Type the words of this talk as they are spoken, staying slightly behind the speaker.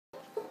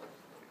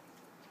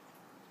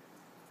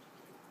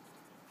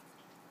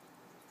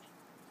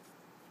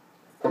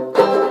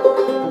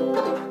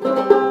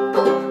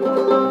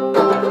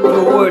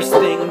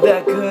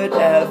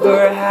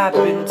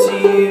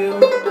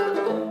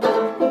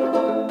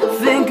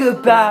think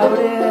about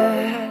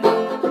it,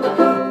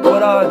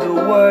 what are the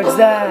words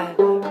that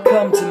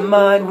come to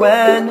mind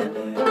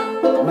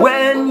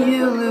when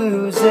you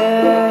lose it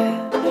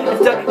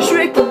and start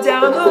shrinking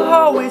down the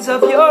hallways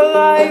of your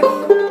life?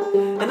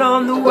 And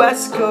on the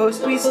West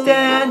Coast we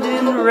stand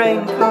in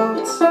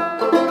raincoats,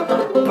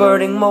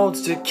 burning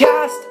molds to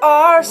cast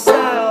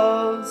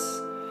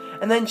ourselves.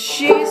 And then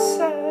she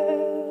said,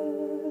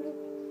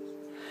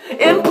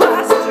 in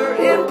plaster,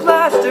 in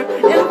plaster,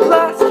 in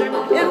plaster,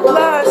 in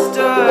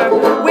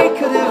plaster, we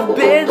could have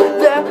been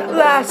there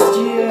last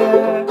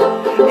year.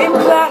 In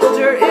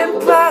plaster, in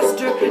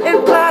plaster,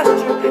 in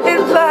plaster,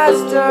 in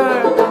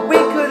plaster, we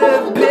could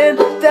have been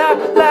there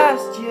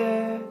last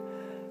year.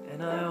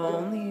 And I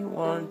only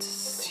want to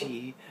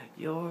see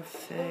your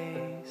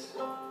face.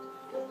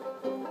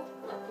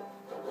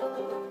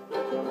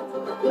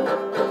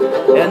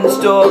 And the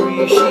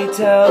story she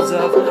tells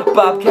of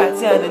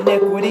bobcats and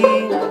iniquity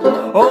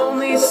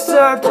only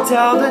served to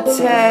tell the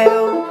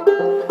tale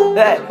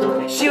that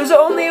she was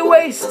only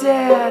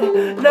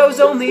wasted, nose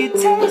only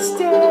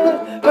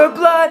tasted her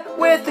blood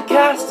with the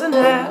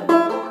castanet.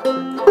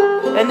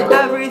 And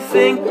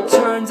everything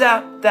turns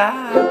out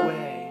that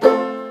way,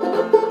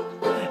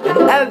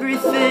 and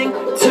everything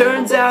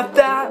turns out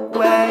that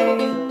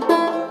way.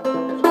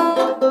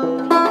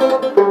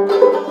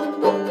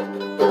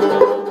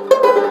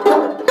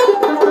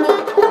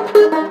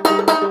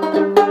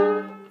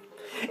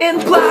 In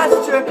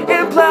plaster,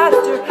 in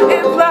plaster,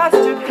 in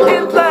plaster,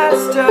 in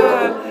plaster,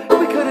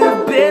 we could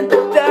have been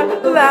there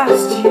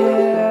last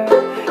year.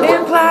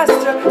 In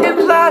plaster, in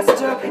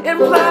plaster, in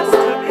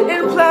plaster,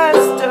 in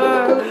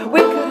plaster,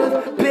 we could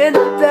have been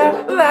there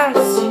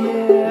last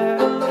year.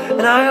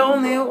 And I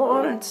only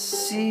wanted to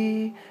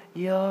see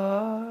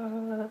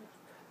your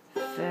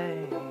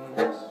face.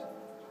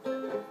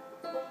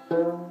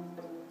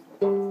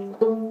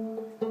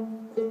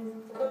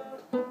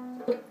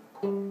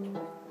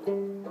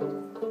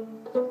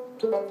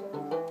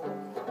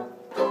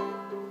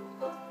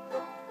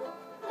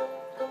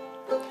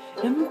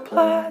 In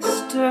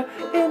plaster,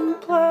 in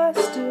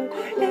plaster,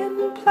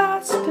 in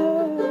plaster,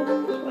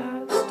 in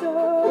plaster,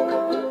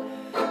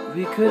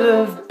 we could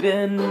have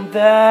been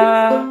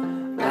there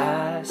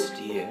last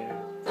year.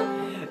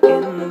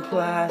 In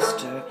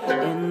plaster,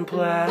 in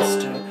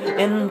plaster,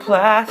 in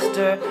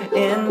plaster,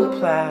 in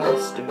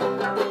plaster,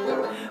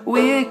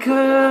 we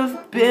could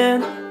have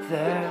been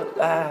there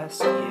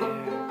last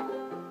year.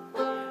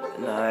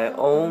 And I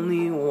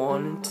only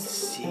wanted to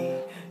see